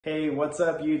Hey, what's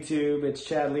up YouTube? It's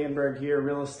Chad Leonberg here,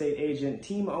 real estate agent,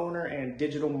 team owner, and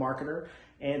digital marketer.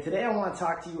 And today I want to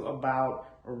talk to you about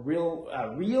a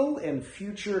real and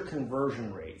future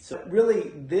conversion rates. So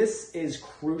really, this is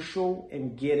crucial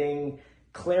in getting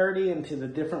clarity into the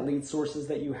different lead sources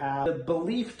that you have. The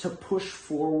belief to push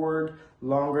forward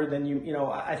longer than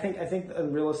I think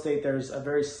in real estate there's a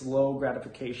very slow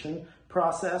gratification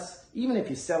process. Even if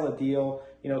you sell a deal,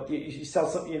 you sell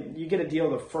something, you get a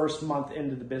deal the first month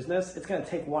into the business, it's going to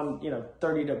take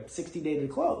 30 to 60 days to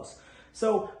close.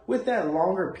 So with that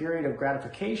longer period of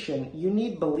gratification, you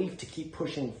need belief to keep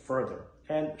pushing further.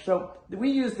 And so we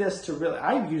use this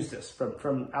I've used this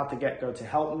from out the get-go to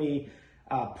help me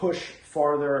push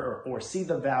farther or see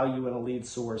the value in a lead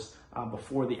source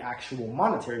before the actual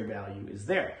monetary value is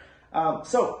there.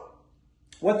 So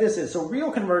what this is, so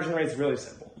real conversion rate is really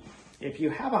simple. If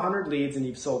you have 100 leads and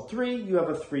you've sold 3, you have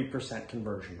a 3%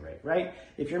 conversion rate, right?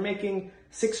 If you're making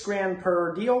 $6,000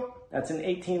 per deal, that's an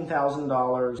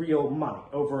 $18,000 real money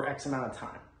over X amount of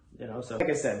time. So like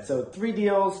I said, so 3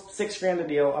 deals, $6,000 a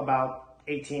deal, about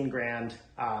 18 grand.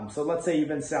 So let's say you've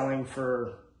been selling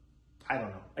for, I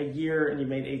don't know, a year and you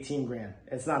made 18 grand.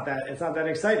 It's not that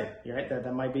exciting, right?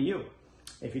 That might be you.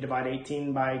 If you divide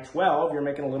 18 by 12, you're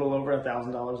making a little over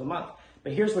 $1,000 a month.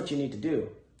 But here's what you need to do.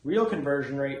 Real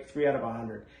conversion rate, 3 out of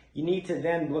 100. You need to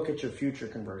then look at your future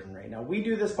conversion rate. Now, we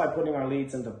do this by putting our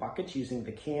leads into buckets using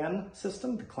the CAN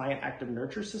system, the Client Active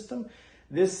Nurture system.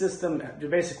 This system,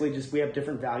 basically we have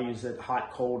different values at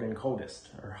hot, cold, and coldest,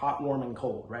 or hot, warm, and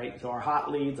cold, right? So our hot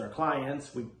leads, our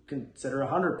clients, we consider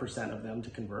 100% of them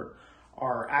to convert.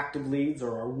 Our active leads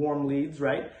or our warm leads,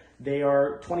 right? They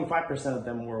are 25% of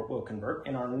them will convert,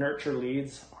 and our nurture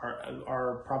leads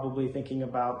are probably thinking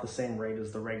about the same rate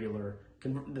as the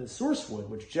source would,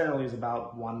 which generally is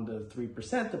about 1 to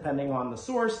 3%, depending on the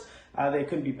source. They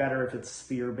could be better if it's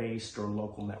sphere-based or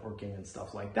local networking and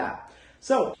stuff like that.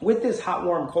 So with this hot,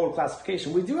 warm, cold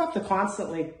classification, we do have to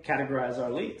constantly categorize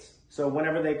our leads. So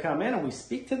whenever they come in and we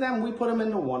speak to them, we put them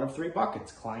into one of 3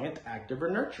 buckets: client, active, or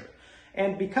nurture.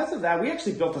 And because of that, we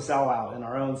actually built this all out in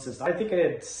our own system. I think I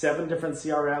had 7 different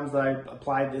CRMs that I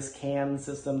applied this CAN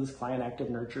system, this Client Active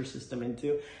Nurture system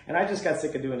into, and I just got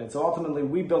sick of doing it. So ultimately,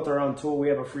 we built our own tool. We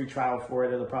have a free trial for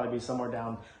it. It'll probably be somewhere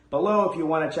down below if you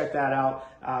want to check that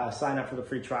out. Sign up for the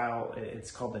free trial.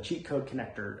 It's called the Cheat Code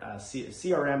Connector,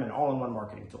 CRM and all-in-one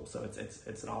marketing tool. So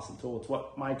it's an awesome tool. It's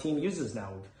what my team uses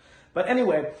now. But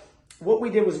anyway, what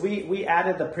we did was we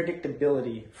added the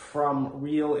predictability from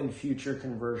real and future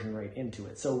conversion rate into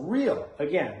it. So real,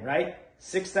 again, right?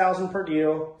 6,000 per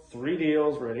deal, 3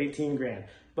 deals, we're at 18 grand.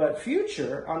 But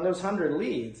future, on those 100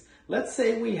 leads, let's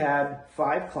say we had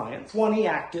 5 clients, 20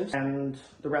 actives, and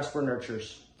the rest were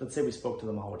nurtures. Let's say we spoke to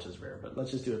them all, which is rare, but let's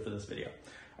just do it for this video.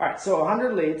 All right, so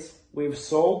 100 leads, we've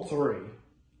sold 3.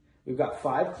 We've got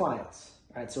 5 clients.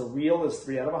 All right, so real is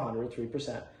 3 out of 100,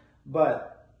 3%.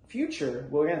 But future,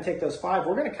 we're going to take those 5,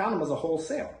 we're going to count them as a whole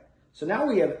sale. So now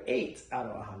we have 8 out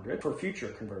of 100 for future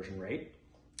conversion rate.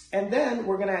 And then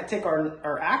we're going to take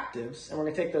our actives and we're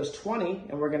going to take those 20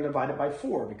 and we're going to divide it by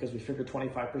 4 because we figured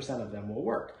 25% of them will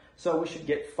work. So we should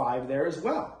get 5 there as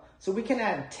well. So we can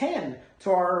add 10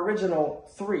 to our original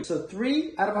 3. So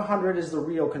 3 out of 100 is the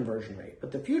real conversion rate.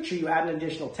 But the future, you add an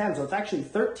additional 10, so it's actually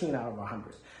 13 out of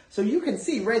 100. So you can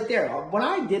see right there, when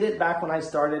I did it back when I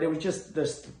started, it was just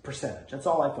this percentage. That's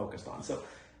all I focused on. So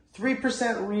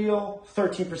 3% real,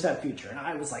 13% future. And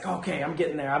I was like, okay, I'm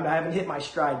getting there. I haven't hit my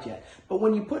stride yet. But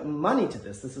when you put money to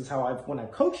this is how when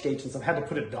I've coached agents, I've had to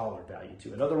put a dollar value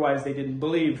to it. Otherwise, they didn't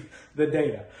believe the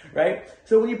data, right?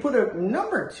 So when you put a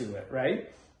number to it, right?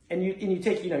 And you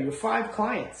take, your 5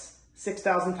 clients,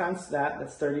 6,000 times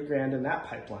that's 30 grand in that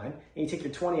pipeline. And you take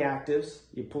your 20 actives,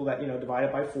 you pull that, divide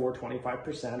it by 4,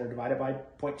 25%, or divide it by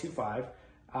 0.25,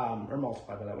 or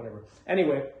multiply by that, whatever.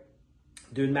 Anyway,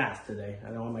 doing math today.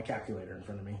 I don't have my calculator in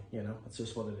front of me, that's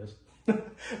just what it is.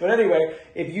 But anyway,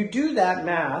 if you do that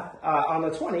math on the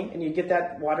 20 and you get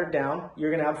that watered down, you're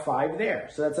going to have 5 there.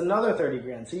 So that's another 30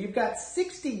 grand. So you've got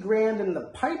 60 grand in the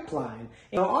pipeline.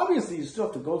 Obviously, you still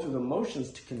have to go through the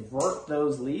motions to convert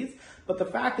those leads. But the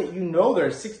fact that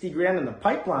there's 60 grand in the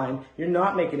pipeline, you're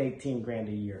not making 18 grand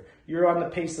a year. You're on the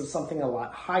pace of something a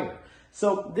lot higher.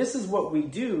 So this is what we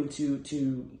do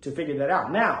to figure that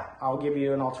out. Now, I'll give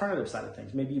you an alternative side of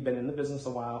things. Maybe you've been in the business a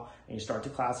while and you start to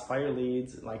classify your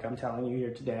leads like I'm telling you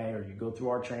here today, or you go through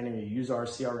our training, or you use our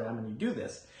CRM and you do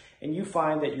this, and you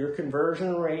find that your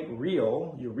conversion rate,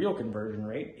 your real conversion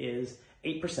rate is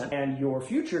 8% and your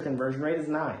future conversion rate is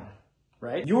 9,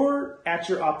 right? You're at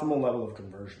your optimal level of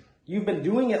conversion. you've been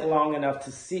doing it long enough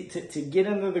to get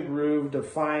into the groove, to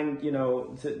find,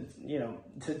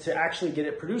 to actually get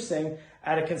it producing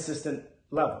at a consistent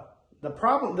level. The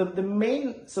problem,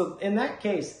 so in that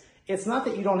case, it's not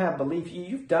that you don't have belief.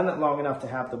 You've done it long enough to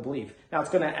have the belief. Now, it's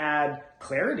going to add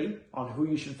clarity on who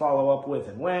you should follow up with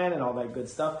and when and all that good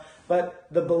stuff. But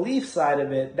the belief side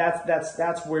of it,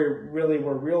 that's where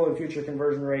real and future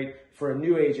conversion rate for a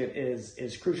new agent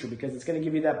is crucial, because it's going to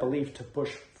give you that belief to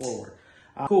push forward.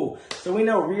 Cool. So we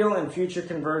know real and future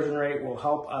conversion rate will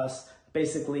help us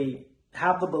basically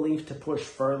have the belief to push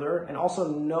further, and also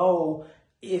know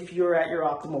if you're at your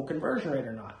optimal conversion rate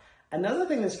or not. Another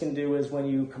thing this can do is when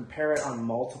you compare it on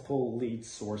multiple lead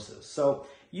sources. So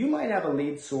you might have a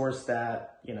lead source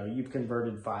that, you've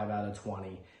converted 5 out of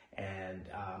 20 and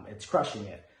it's crushing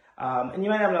it. And you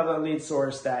might have another lead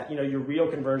source that, your real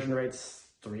conversion rate's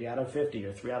 3 out of 50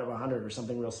 or 3 out of 100 or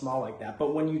something real small like that.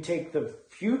 But when you take the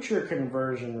future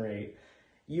conversion rate,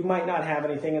 you might not have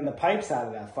anything in the pipes out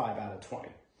of that 5 out of 20.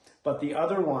 But the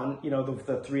other one,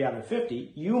 the 3 out of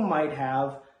 50, you might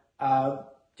have,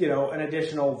 an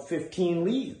additional 15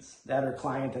 leads that are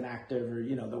client and active, or,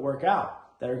 that work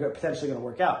out, that are potentially going to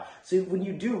work out. So when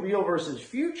you do real versus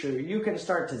future, you can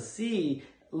start to see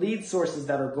lead sources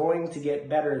that are going to get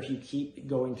better if you keep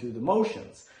going through the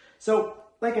motions. So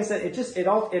like I said, it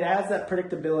adds that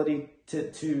predictability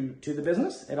to the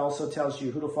business. It also tells you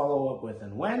who to follow up with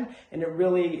and when, and it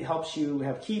really helps you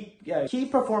have key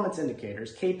performance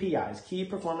indicators, KPIs, key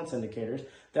performance indicators,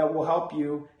 that will help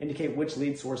you indicate which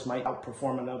lead source might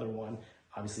outperform another one.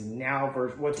 Obviously now,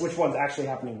 versus which one's actually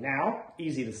happening now,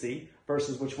 easy to see,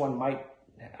 versus which one might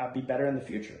be better in the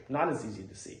future, not as easy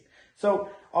to see. So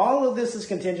all of this is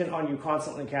contingent on you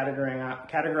constantly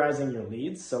categorizing your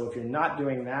leads. So if you're not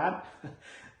doing that,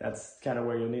 that's kind of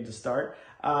where you'll need to start.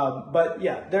 But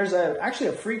yeah, there's actually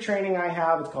a free training I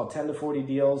have. It's called 10 to 40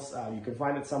 Deals. You can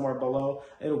find it somewhere below.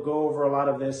 It'll go over a lot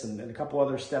of this and a couple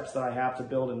other steps that I have to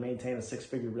build and maintain a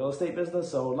 6-figure real estate business.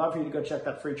 So I'd love for you to go check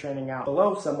that free training out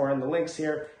below, somewhere in the links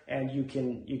here, and you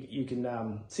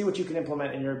can see what you can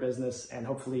implement in your business and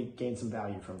hopefully gain some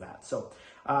value from that. So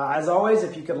as always,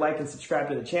 if you could like and subscribe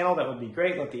to the channel, that would be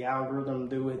great. Let the algorithm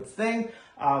do its thing.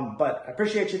 But I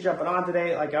appreciate you jumping on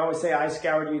today. Like I always say, I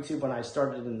scoured YouTube when I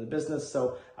started in the business.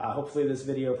 So hopefully this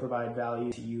video provided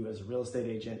value to you as a real estate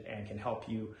agent and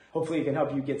hopefully it can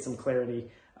help you get some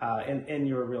clarity in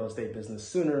your real estate business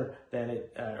sooner than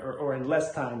or in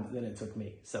less time than it took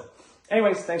me. So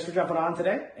anyways, thanks for jumping on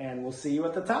today, and we'll see you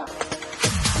at the top.